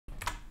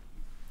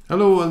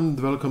Hello and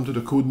welcome to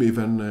the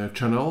CodeMaven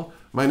channel.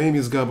 My name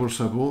is Gabor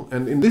Sabo,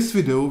 and in this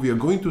video we are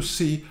going to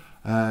see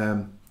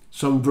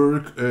some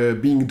work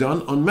being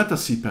done on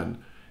MetaCPAN.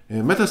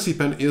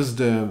 MetaCPAN is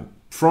the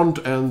front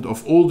end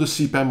of all the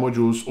CPAN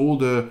modules, all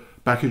the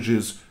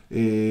packages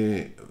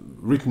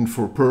written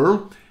for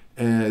Perl.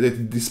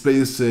 That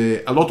displays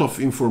a lot of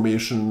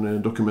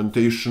information,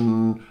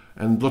 documentation,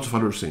 and lots of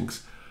other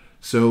things.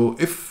 So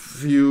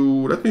if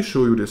you, let me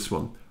show you this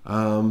one.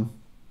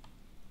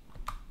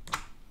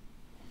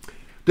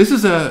 This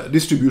is a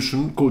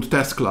distribution called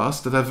test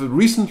class that I've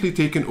recently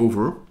taken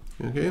over.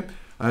 Okay,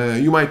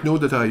 you might know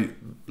that I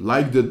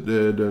like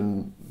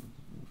the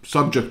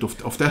subject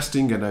of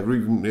testing, and I've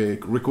even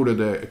recorded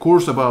a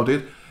course about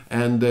it.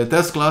 And the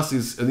test class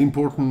is an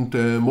important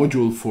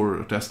module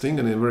for testing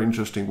and a very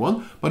interesting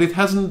one, but it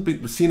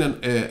hasn't seen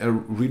a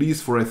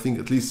release for I think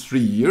at least 3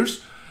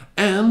 years.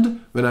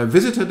 And when I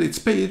visited its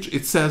page,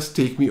 it says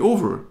take me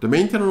over. The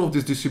maintainer of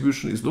this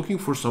distribution is looking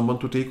for someone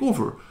to take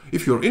over.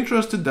 If you're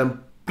interested, then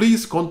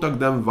please contact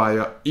them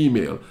via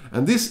email.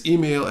 And this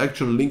email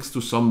actually links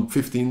to some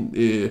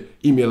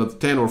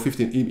 10 or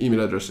 15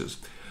 email addresses.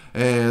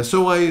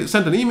 So I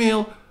sent an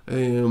email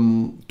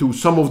to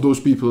some of those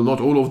people, not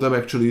all of them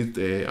actually.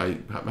 I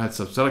had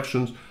some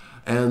selections,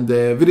 and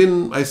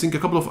within I think a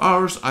couple of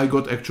hours I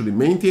got actually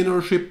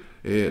maintainership,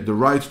 the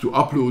right to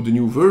upload the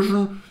new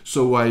version.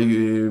 So I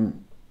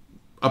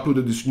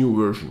uploaded this new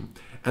version,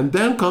 and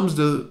then comes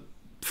the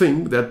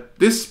thing that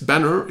this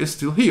banner is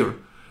still here.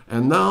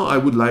 And now I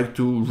would like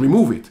to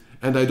remove it,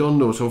 and I don't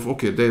know. So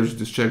okay, there's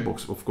this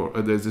checkbox, of course.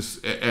 There's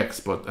this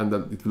X, and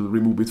then it will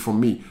remove it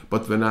from me.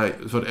 But when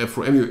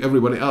for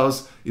everybody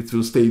else, it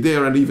will stay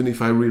there, and even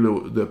if I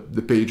reload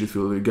the page, it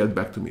will get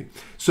back to me.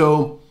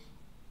 So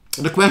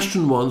the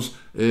question was,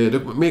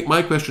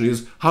 my question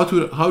is, how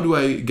do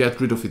I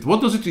get rid of it?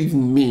 What does it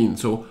even mean?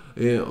 So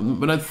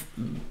when I,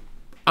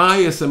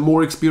 as a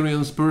more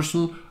experienced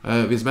person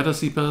with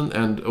MetaCPAN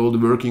and all the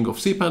working of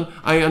CPAN,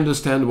 I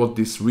understand what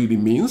this really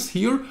means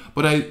here,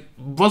 but I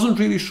wasn't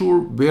really sure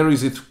where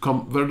does it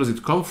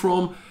come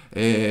from.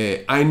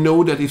 I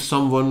know that if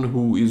someone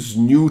who is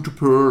new to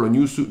Perl or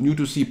new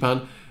to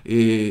CPAN,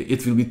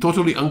 it will be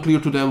totally unclear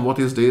to them what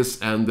is this,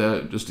 and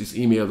just this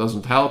email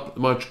doesn't help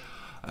much.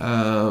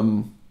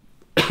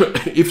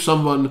 If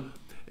someone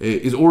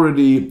is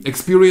already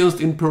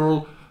experienced in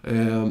Perl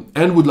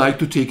and would like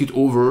to take it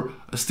over,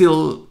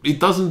 still it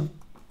doesn't,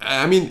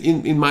 I mean,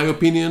 in my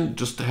opinion,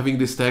 just having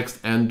this text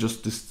and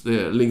just this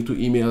link to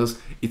emails,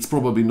 it's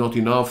probably not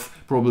enough.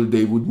 Probably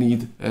they would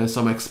need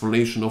some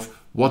explanation of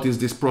what is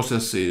this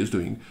process is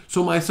doing.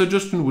 So my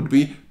suggestion would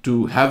be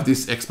to have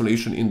this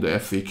explanation in the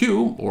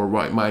FAQ, or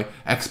my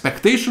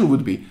expectation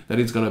would be that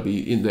it's going to be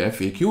in the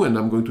FAQ, and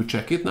I'm going to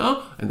check it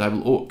now, and I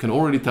can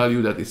already tell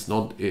you that it's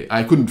not,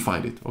 I couldn't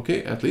find it,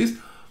 okay, at least.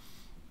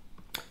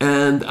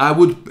 And I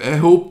would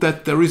hope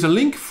that there is a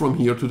link from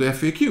here to the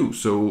FAQ,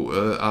 so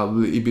I'll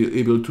be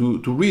able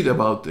to read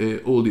about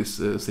all these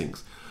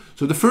things.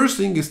 So the first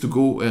thing is to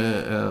go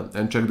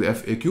and check the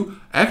FAQ.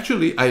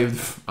 Actually,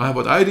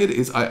 what I did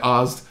is I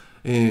asked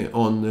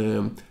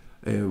on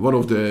one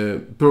of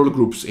the Perl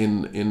groups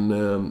in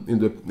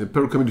the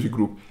Perl community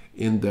group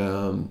in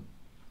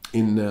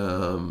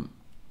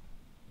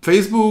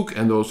Facebook,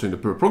 and also in the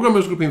Perl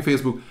programmers group in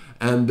Facebook,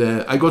 and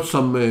I got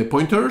some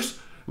pointers.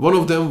 One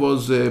of them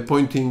was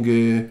pointing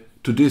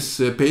to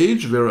this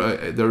page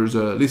where there is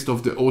a list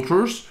of the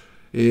authors,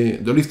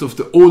 the list of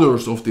the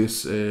owners of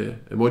this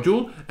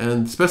module,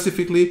 and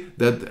specifically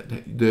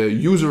that the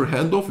user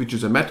handoff, which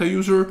is a meta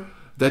user,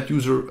 that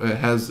user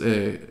has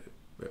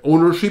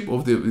ownership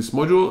of this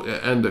module,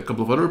 and a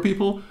couple of other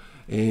people.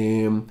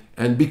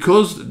 And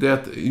because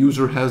that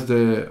user has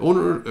the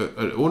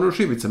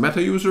ownership, it's a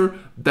meta user,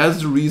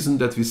 that's the reason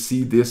that we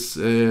see this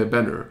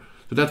banner.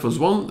 So that was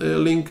one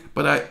link,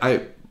 but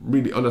I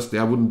really, honestly,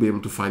 I wouldn't be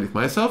able to find it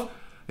myself.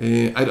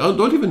 I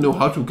don't even know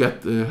how to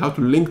get how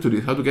to link to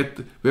this,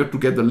 where to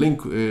get the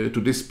link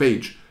to this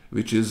page,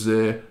 which is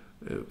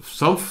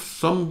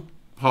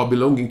somehow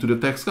belonging to the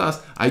text class.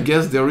 I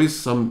guess there is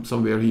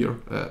somewhere here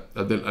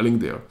a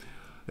link there,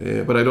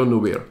 but I don't know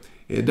where.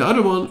 The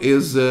other one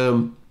is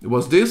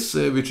was this,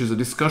 which is a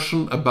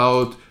discussion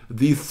about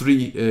these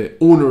three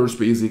owners,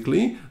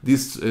 basically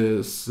these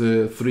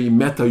three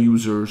meta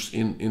users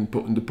in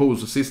the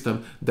POS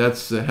system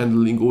that's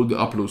handling all the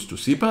uploads to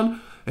CPAN.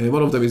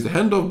 One of them is the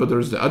handoff, but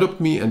there's the adopt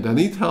me and I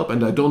need help,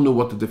 and I don't know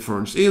what the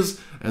difference is.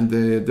 And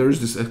there is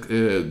this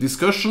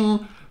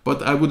discussion,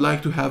 but I would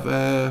like to have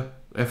an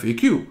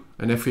FAQ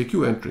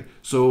entry.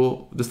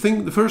 So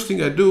the first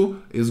thing I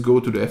do is go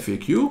to the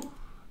FAQ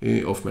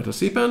of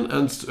MetaCPAN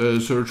and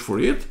search for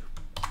it.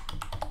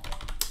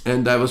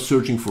 And I was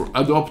searching for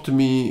adopt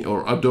me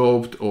or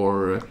adopt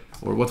or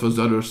what was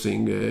the other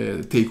thing?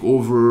 Take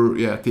over,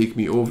 yeah, take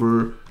me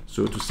over.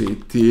 So to say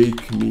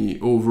take me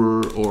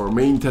over or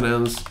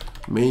maintenance.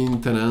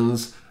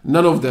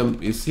 None of them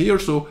is here.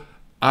 So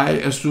I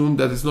assume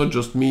that it's not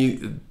just me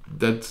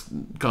that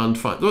can't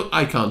find. Well,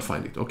 I can't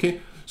find it.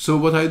 Okay. So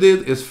what I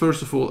did is,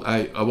 first of all,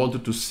 I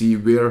wanted to see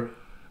where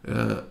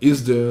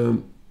is the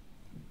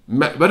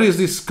where is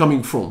this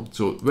coming from?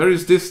 So where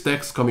is this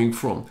text coming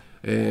from?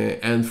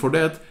 And for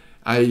that,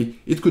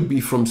 it could be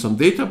from some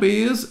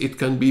database, it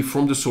can be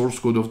from the source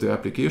code of the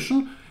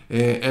application.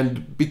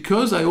 And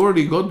because I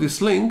already got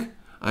this link,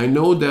 I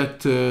know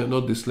that,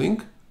 not this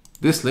link,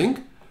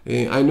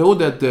 I know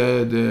that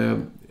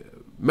the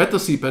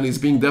MetaCPAN is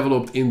being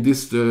developed in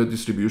this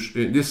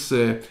distribution, this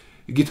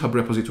GitHub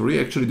repository.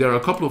 Actually, there are a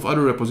couple of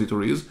other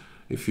repositories.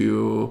 If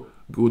you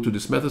go to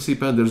this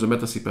MetaCPAN, there's a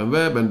MetaCPAN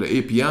web and the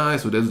API,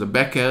 so there's the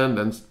backend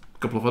and a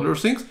couple of other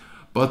things.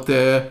 But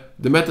the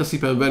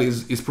MetaCPAN web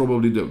is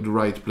probably the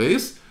right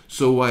place.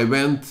 So I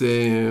went,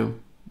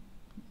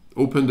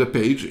 opened the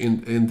page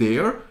in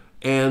there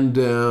and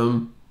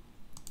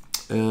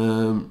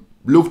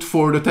looked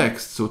for the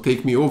text. So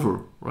take me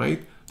over,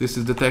 right? This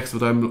is the text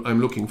that I'm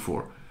looking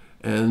for.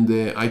 And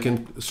I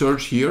can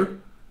search here,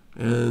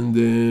 and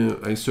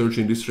I search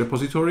in this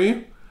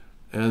repository,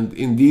 and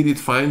indeed it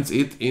finds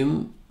it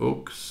in,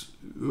 oops,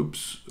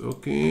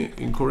 okay,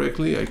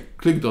 incorrectly. I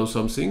clicked on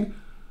something.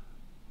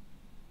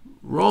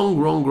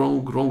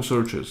 Wrong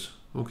searches.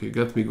 Okay,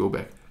 let me go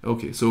back.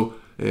 Okay, so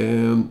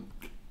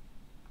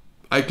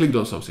I clicked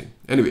on something.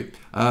 Anyway,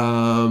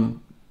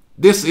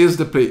 this is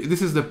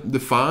the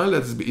file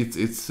that's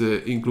it's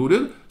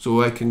included.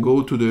 So I can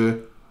go to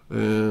the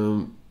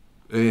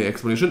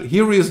explanation.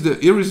 Here is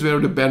where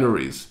the banner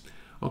is.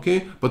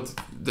 Okay, but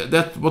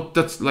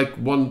that's like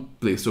one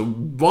place. So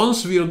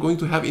once we are going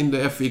to have in the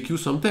FAQ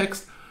some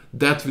text,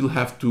 that will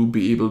have to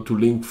be able to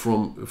link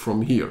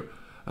from here.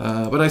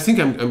 But I think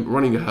I'm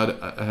running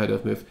ahead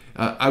of me.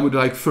 I would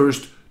like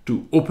first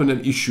to open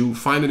an issue,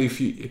 find an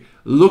issue,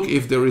 look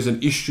if there is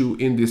an issue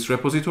in this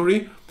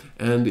repository,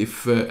 and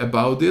if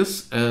about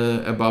this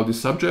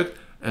subject,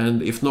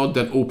 and if not,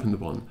 then open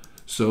one.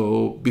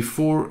 So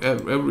before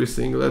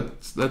everything,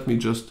 let me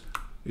just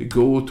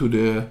go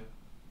to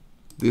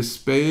this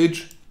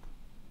page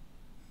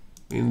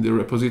in the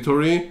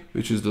repository,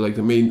 which is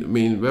the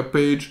main web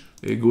page.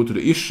 Go to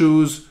the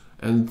issues,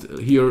 and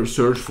here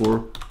search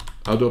for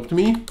Adopt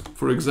Me,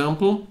 for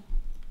example.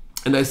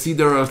 And I see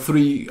there are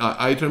 3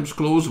 items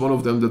closed. One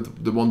of them,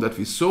 the one that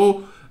we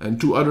saw, and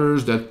 2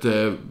 others that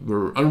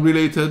were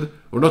unrelated,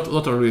 or not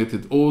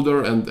unrelated,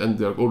 older, and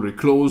they're already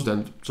closed,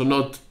 and so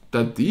not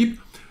that deep.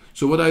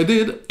 So what I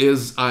did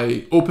is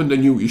I opened a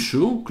new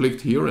issue,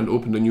 clicked here and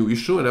opened a new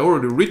issue, and I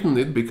already written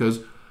it because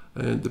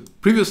the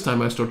previous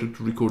time I started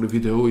to record a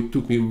video, it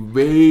took me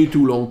way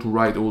too long to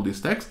write all this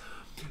text.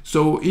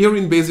 So here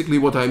in basically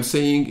what I'm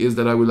saying is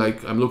that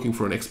I'm looking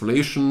for an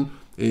explanation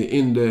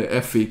in the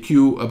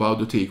FAQ about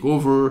the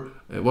takeover,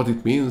 what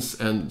it means,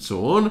 and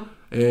so on.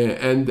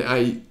 And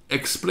I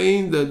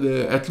explained that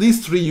at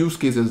least 3 use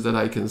cases that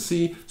I can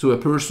see. So a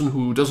person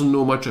who doesn't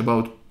know much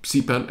about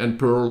CPAN and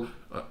Perl,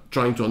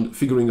 trying to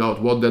figuring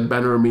out what that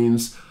banner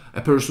means,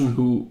 a person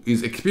who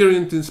is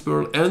experienced in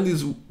Perl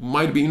and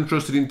might be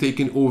interested in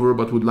taking over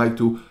but would like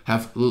to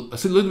have a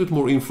little bit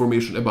more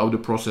information about the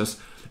process,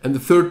 and the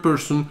third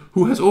person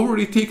who has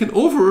already taken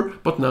over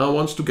but now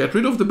wants to get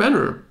rid of the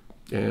banner.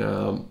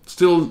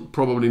 Still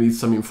probably needs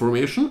some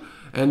information,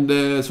 and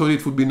so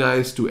it would be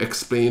nice to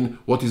explain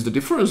what is the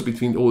difference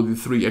between all the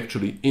 3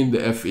 actually in the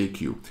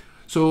FAQ.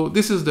 So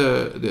this is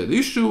the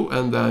issue,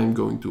 and I'm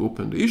going to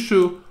open the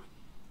issue.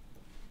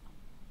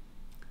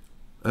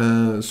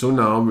 So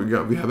now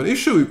we have an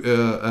issue,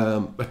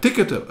 a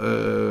ticket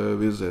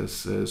with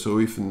this. So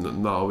if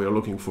now we are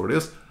looking for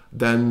this,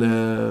 then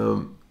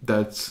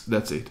that's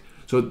it.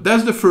 So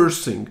that's the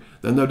first thing.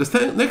 Then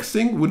the next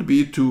thing would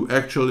be to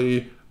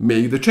actually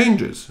make the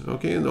changes.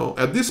 Okay, now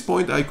at this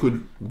point I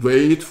could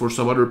wait for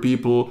some other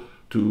people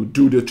to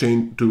do the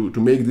change, to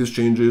make these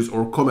changes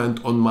or comment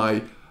on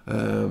my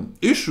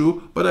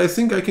issue. But I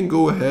think I can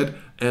go ahead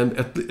and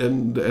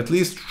at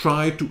least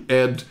try to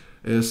add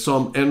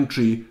some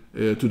entry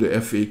to the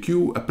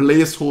FAQ, a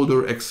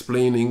placeholder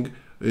explaining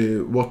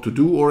what to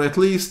do, or at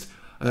least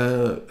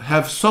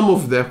have some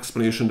of the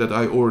explanation that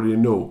I already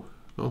know.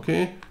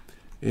 Okay,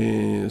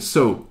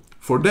 so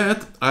for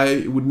that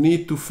I would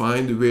need to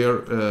find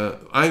where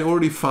I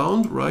already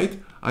found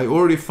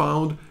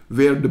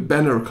where the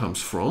banner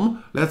comes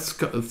from. Let's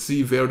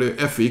see where the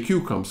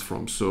FAQ comes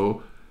from.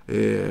 So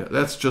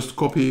let's just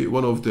copy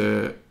one of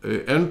the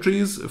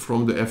entries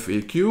from the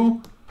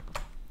FAQ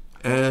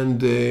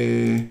and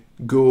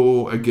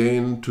go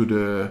again to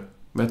the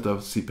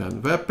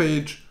MetaCPAN web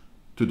page,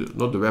 to the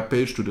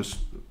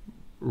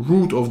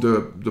root of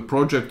the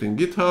project in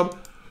GitHub,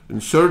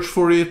 and search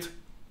for it.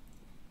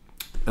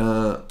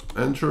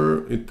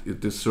 Enter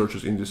it. This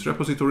searches in this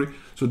repository.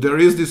 So there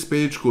is this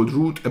page called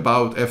root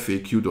about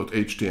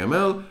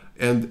faq.html,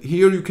 and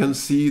here you can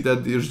see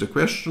that there's the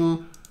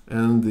question,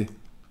 and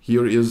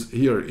here is the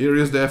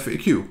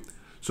FAQ.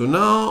 So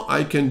now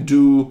I can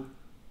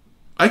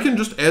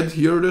just add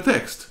here the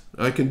text.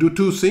 I can do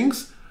 2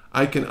 things.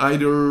 I can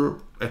either,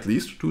 at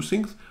least 2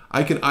 things.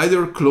 I can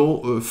either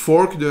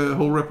fork the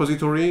whole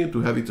repository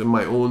to have it in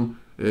my own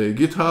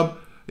GitHub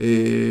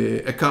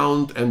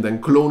account, and then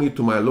clone it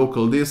to my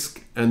local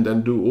disk, and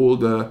then do all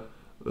the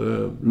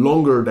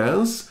longer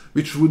dance,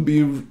 which would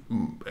be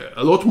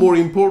a lot more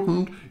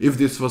important if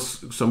this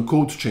was some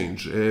code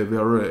change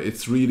where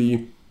it's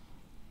really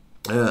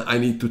I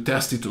need to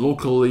test it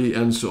locally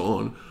and so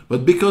on.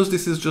 But because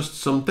this is just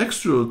some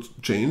textual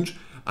change,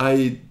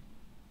 I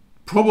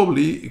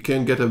probably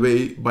can get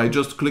away by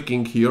just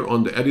clicking here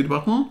on the edit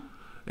button.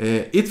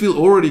 It will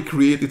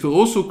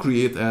also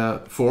create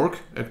a fork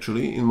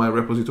actually in my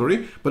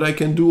repository, but I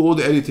can do all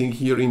the editing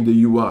here in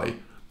the UI.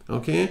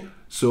 Okay,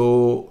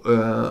 so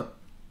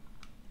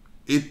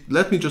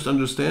let me just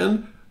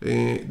understand.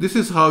 This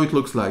is how it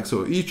looks like.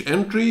 So each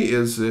entry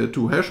is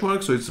 2 hash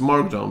marks, so it's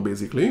markdown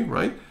basically,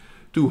 right?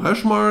 2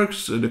 hash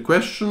marks, the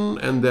question,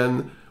 and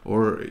then,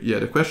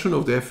 the question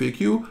of the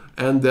FAQ,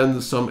 and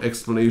then some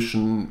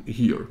explanation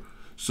here.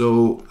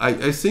 So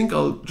I think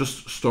I'll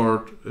just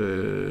start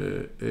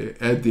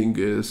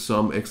adding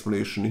some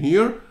explanation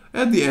here.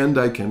 At the end,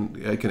 I can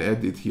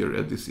add it here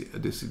at this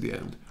at the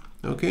end.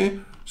 Okay,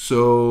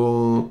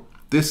 so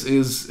this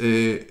is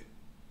a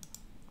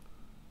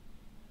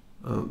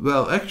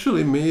well,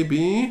 actually,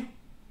 maybe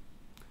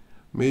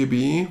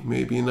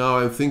now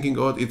I'm thinking,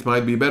 it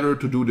might be better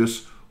to do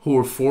this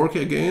whole fork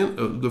again,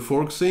 the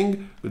fork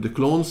thing, the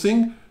clone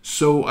thing,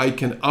 so I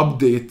can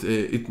update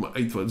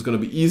it's going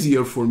to be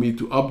easier for me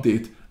to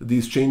update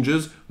these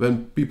changes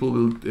when people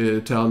will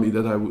tell me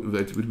that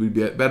that it would be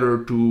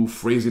better to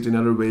phrase it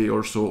another way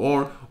or so,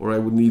 or I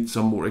would need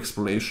some more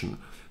explanation.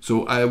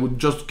 So I would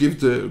just do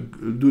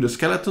the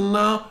skeleton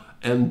now,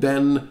 and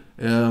then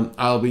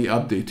I'll be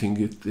updating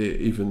it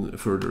even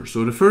further.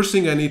 So the first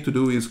thing I need to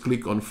do is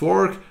click on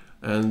fork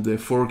and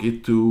fork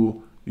it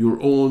to your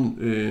own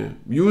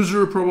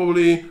user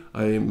probably.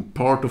 I am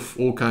part of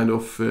all kind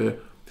of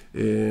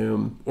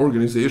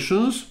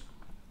organizations.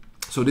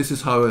 So this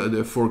is how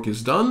the fork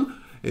is done.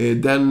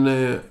 Then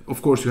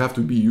of course you have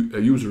to be a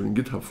user in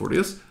GitHub for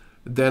this.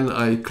 Then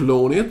I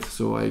clone it.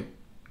 So I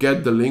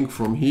get the link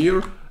from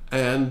here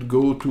and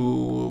go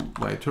to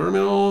my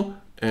terminal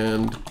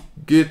and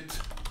git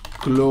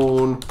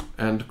clone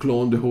and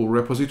clone the whole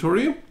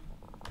repository.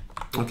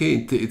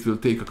 Okay, it will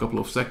take a couple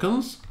of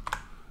seconds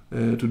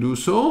to do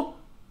so.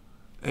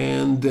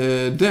 And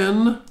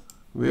then,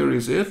 where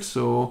is it?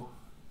 So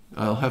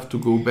I'll have to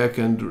go back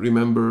and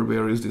remember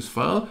where is this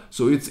file.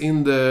 So it's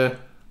in the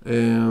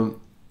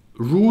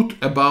root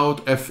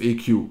about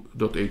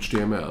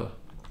faq.html.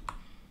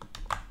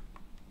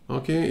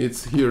 Okay,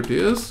 here it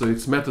is. So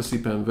it's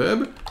MetaCPAN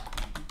web.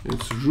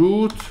 It's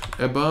root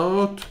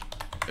about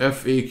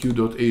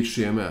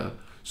faq.html.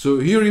 So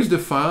here is the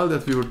file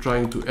that we were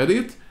trying to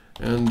edit,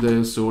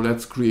 and so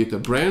let's create a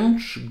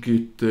branch,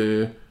 git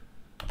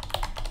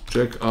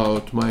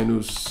checkout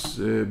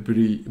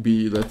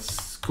 -b,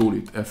 let's call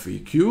it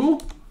FAQ,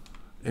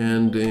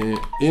 and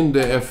in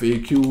the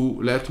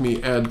FAQ let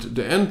me add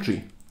the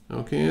entry.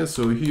 Okay,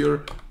 so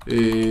here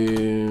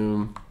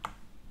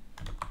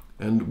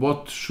and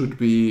what should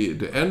be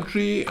the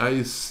entry?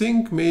 I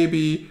think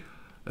maybe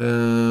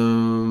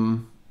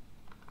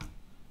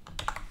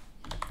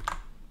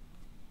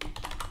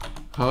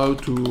how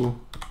to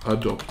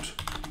adopt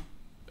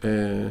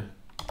a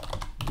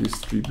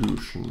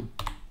distribution.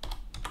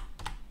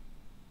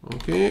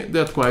 Okay,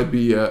 that might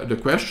be the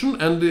question,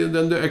 and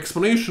then the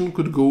explanation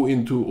could go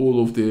into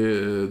all of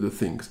the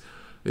things.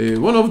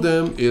 One of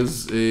them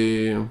is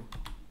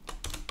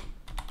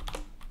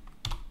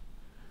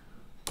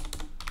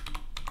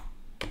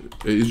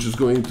just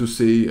going to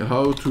say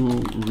how to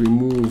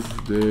remove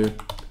the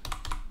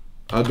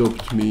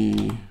adopt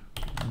me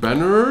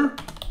banner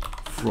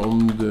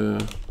from the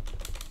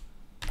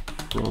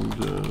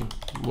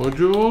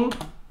module.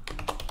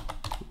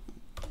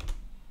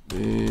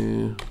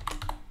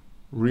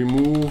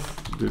 Remove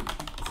the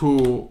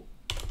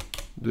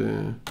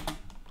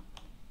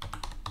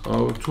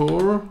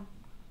author,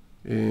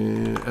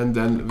 and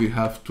then we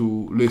have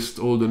to list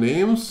all the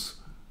names.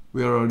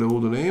 Where are all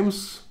the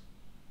names?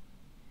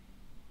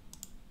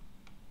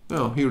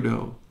 Oh, here they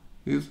are.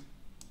 Is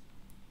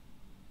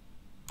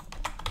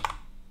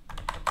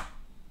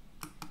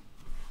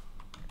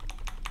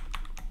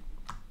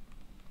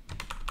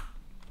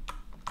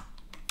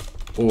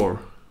or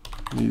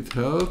need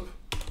help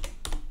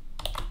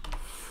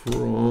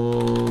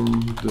from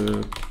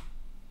the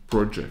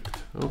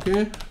project.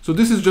 Okay, so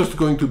this is just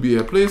going to be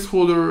a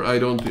placeholder. I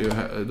don't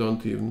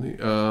even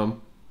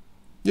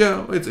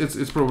yeah,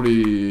 it's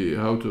probably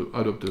how to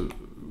adopt the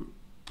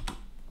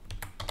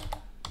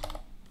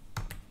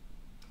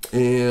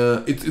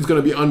it's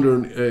going to be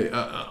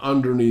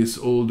underneath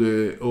all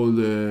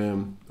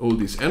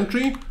this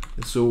entry.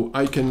 So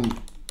I can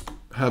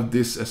have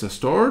this as a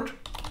start,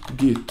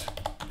 git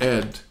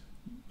add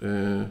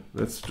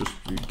let's just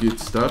git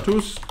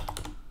status.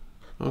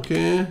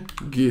 Okay,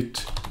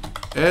 git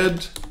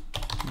add,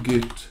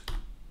 git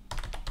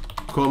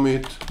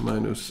commit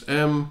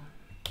 -m,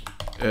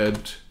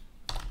 add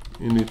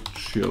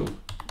initial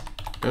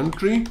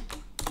entry.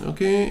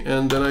 Okay,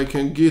 and then I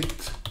can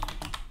git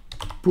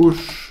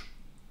push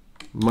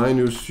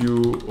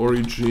 -u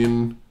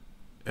origin,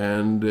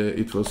 and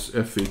it was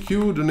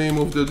FAQ, the name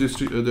of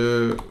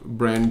the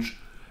branch,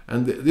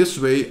 and this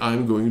way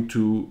I'm going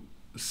to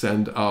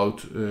send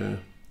out the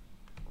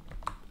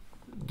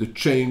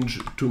change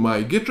to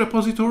my Git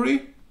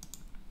repository.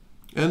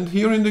 And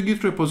here in the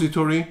Git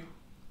repository,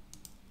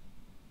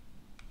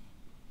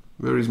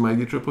 where is my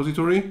Git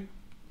repository?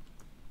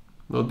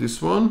 Not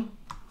this one.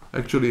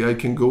 Actually, I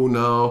can go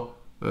now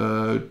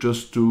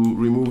just to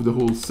remove the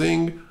whole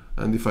thing.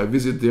 And if I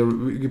visit the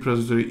Git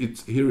repository,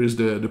 here is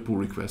the pull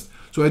request.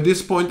 So at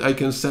this point, I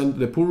can send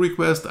the pull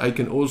request. I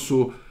can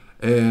also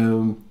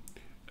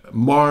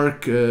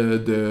mark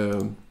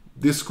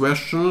this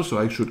question. So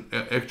I should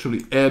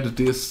actually add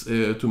this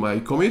to my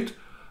commit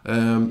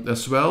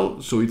as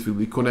well. So it will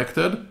be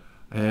connected.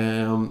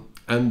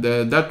 And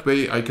that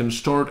way I can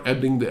start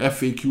adding the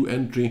FAQ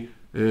entry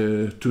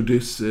to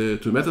this to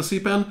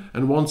MetaCPAN,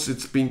 and once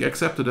it's being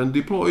accepted and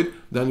deployed,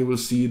 then you will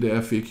see the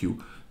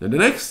FAQ. Then the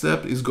next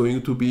step is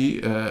going to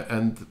be,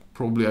 and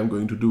probably I'm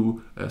going to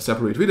do a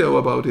separate video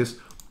about this,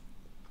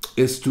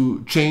 is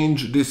to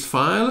change this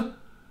file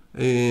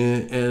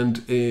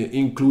and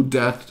include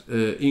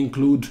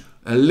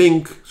a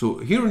link. So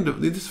here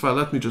in this file,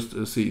 let me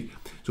just see.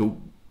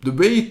 So the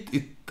way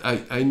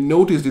I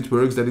noticed it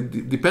works, that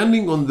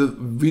depending on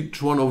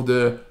which one of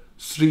the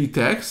 3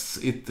 texts,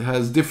 it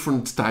has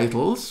different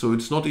titles. So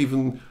it's not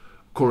even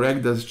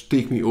correct that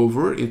take me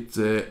over.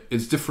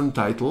 It's different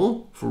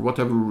title for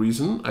whatever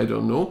reason. I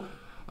don't know.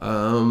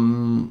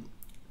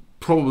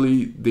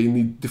 Probably they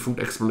need different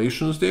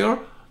explanations there.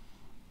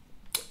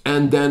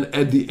 And then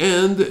at the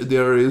end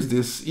there is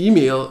this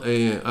email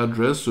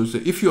address. So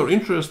if you're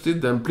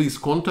interested, then please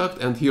contact,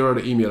 and here are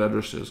the email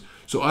addresses.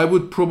 So I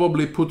would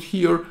probably put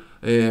here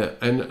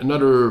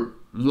another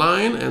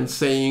line and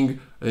saying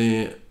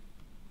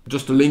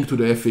just a link to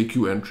the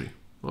FAQ entry.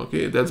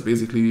 Okay, that's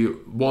basically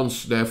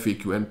once the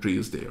FAQ entry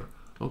is there.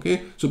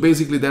 Okay, so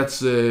basically that's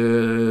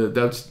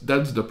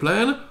the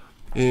plan.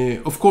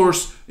 Of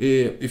course,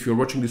 if you're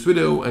watching this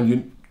video and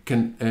you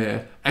can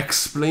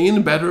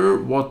explain better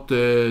what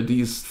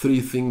these 3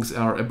 things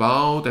are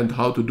about and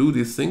how to do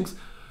these things,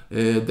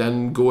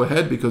 then go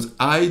ahead, because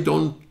I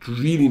don't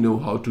really know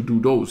how to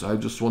do those. I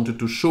just wanted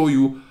to show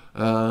you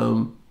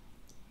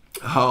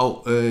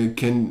how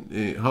can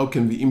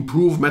we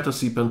improve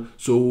MetaCPAN,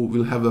 so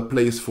we'll have a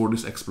place for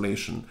this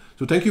explanation.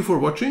 So thank you for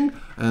watching,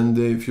 and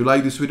if you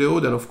like this video,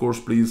 then of course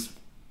please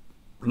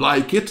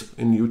like it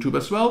in YouTube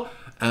as well,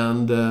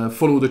 and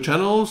follow the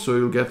channel so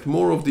you'll get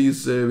more of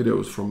these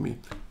videos from me.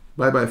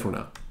 Bye bye for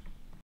now.